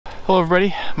Hello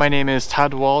everybody, my name is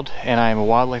Todd DeWald and I am a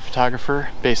wildlife photographer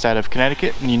based out of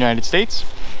Connecticut in the United States.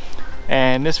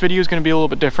 And this video is going to be a little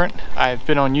bit different. I've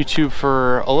been on YouTube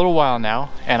for a little while now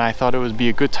and I thought it would be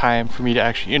a good time for me to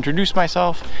actually introduce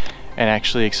myself and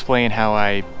actually explain how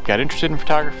I got interested in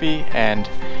photography and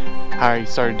how I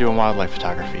started doing wildlife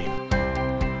photography.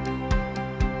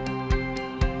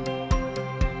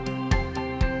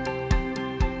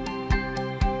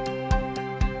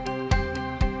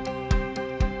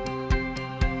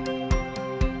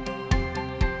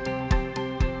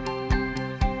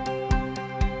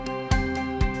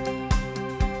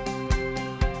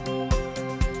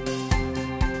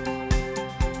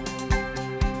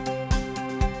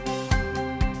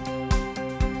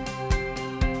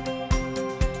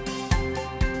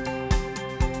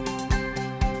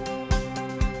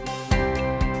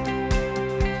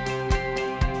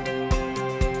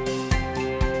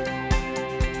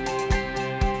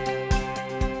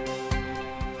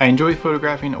 I enjoy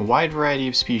photographing a wide variety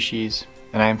of species,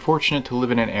 and I am fortunate to live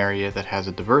in an area that has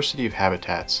a diversity of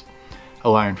habitats,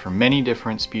 allowing for many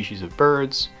different species of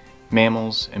birds,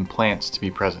 mammals, and plants to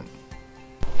be present.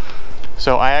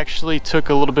 So I actually took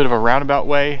a little bit of a roundabout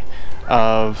way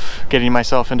of getting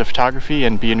myself into photography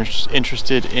and being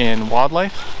interested in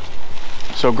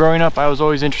wildlife. So growing up, I was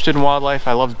always interested in wildlife.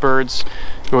 I loved birds.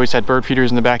 We always had bird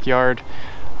feeders in the backyard,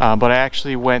 but I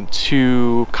actually went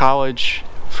to college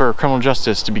for criminal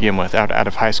justice to begin with, out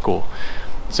of high school.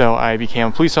 So I became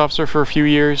a police officer for a few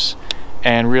years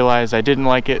and realized I didn't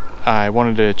like it. I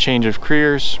wanted a change of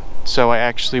careers, so I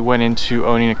actually went into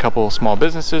owning a couple of small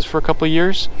businesses for a couple of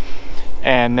years.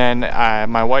 And then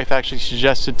my wife actually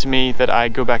suggested to me that I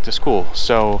go back to school.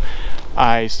 So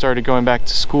I started going back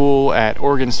to school at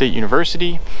Oregon State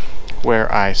University,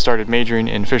 where I started majoring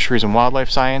in fisheries and wildlife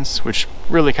science, which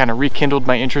really kind of rekindled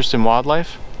my interest in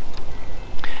wildlife.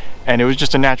 And it was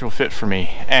just a natural fit for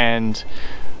me. And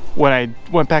when I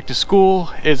went back to school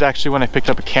is actually when I picked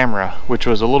up a camera, which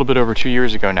was a little bit over 2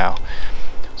 years ago now.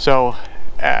 So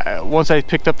once I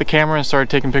picked up the camera and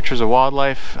started taking pictures of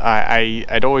wildlife,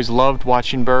 I'd always loved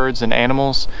watching birds and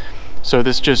animals, so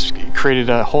this just created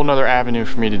a whole nother avenue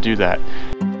for me to do that.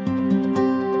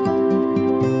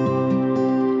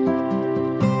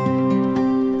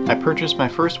 I purchased my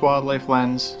first wildlife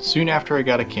lens soon after I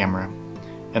got a camera,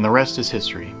 and the rest is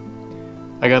history.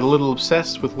 I got a little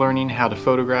obsessed with learning how to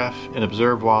photograph and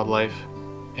observe wildlife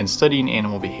and studying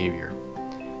animal behavior.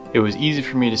 It was easy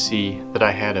for me to see that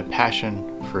I had a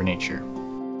passion for nature.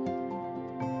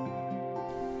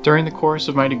 During the course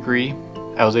of my degree,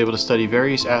 I was able to study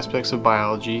various aspects of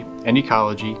biology and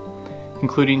ecology,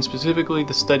 including specifically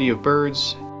the study of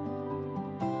birds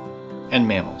and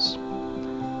mammals.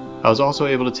 I was also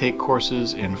able to take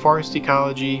courses in forest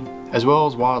ecology as well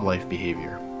as wildlife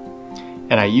behavior.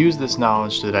 And I use this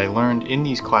knowledge that I learned in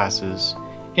these classes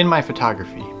in my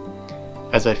photography,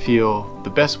 as I feel the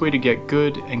best way to get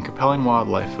good and compelling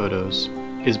wildlife photos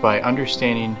is by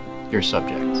understanding your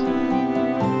subject.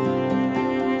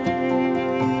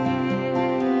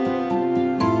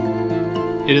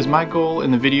 It is my goal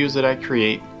in the videos that I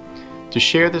create to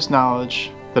share this knowledge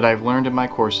that I've learned in my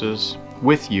courses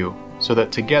with you, so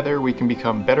that together we can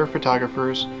become better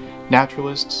photographers,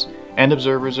 naturalists, and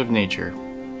observers of nature.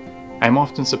 I am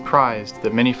often surprised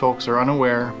that many folks are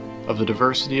unaware of the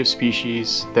diversity of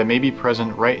species that may be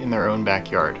present right in their own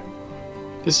backyard.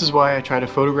 This is why I try to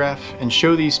photograph and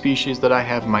show these species that I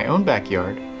have in my own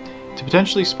backyard to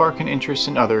potentially spark an interest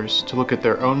in others to look at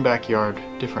their own backyard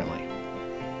differently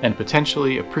and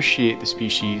potentially appreciate the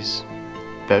species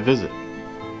that visit.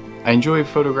 I enjoy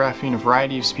photographing a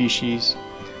variety of species,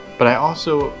 but I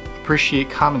also appreciate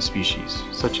common species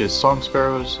such as song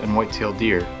sparrows and white-tailed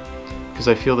deer, because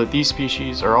I feel that these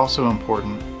species are also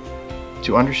important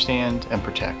to understand and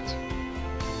protect.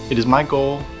 It is my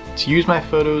goal to use my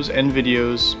photos and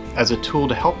videos as a tool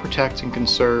to help protect and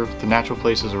conserve the natural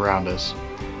places around us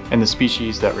and the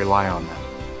species that rely on them.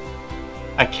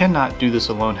 I cannot do this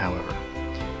alone, however.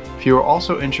 If you are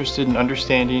also interested in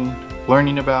understanding,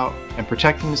 learning about, and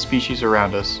protecting the species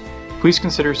around us, please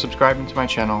consider subscribing to my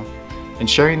channel and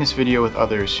sharing this video with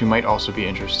others who might also be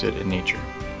interested in nature.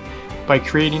 By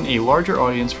creating a larger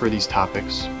audience for these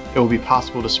topics, it will be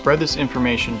possible to spread this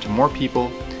information to more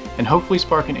people and hopefully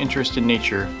spark an interest in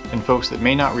nature in folks that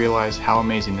may not realize how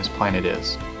amazing this planet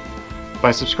is.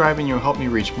 By subscribing, you'll help me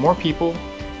reach more people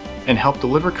and help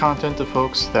deliver content to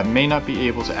folks that may not be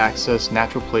able to access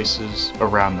natural places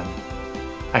around them.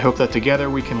 I hope that together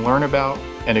we can learn about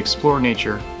and explore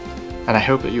nature, and I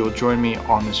hope that you will join me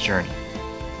on this journey.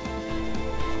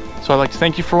 So I'd like to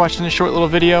thank you for watching this short little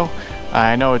video.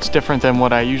 I know it's different than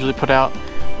what I usually put out,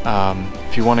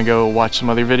 If you want to go watch some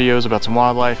other videos about some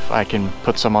wildlife, I can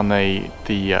put some on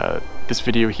this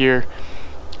video here.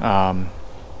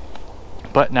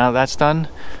 But now that's done,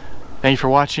 thank you for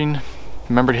watching.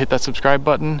 Remember to hit that subscribe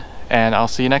button, and I'll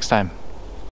see you next time.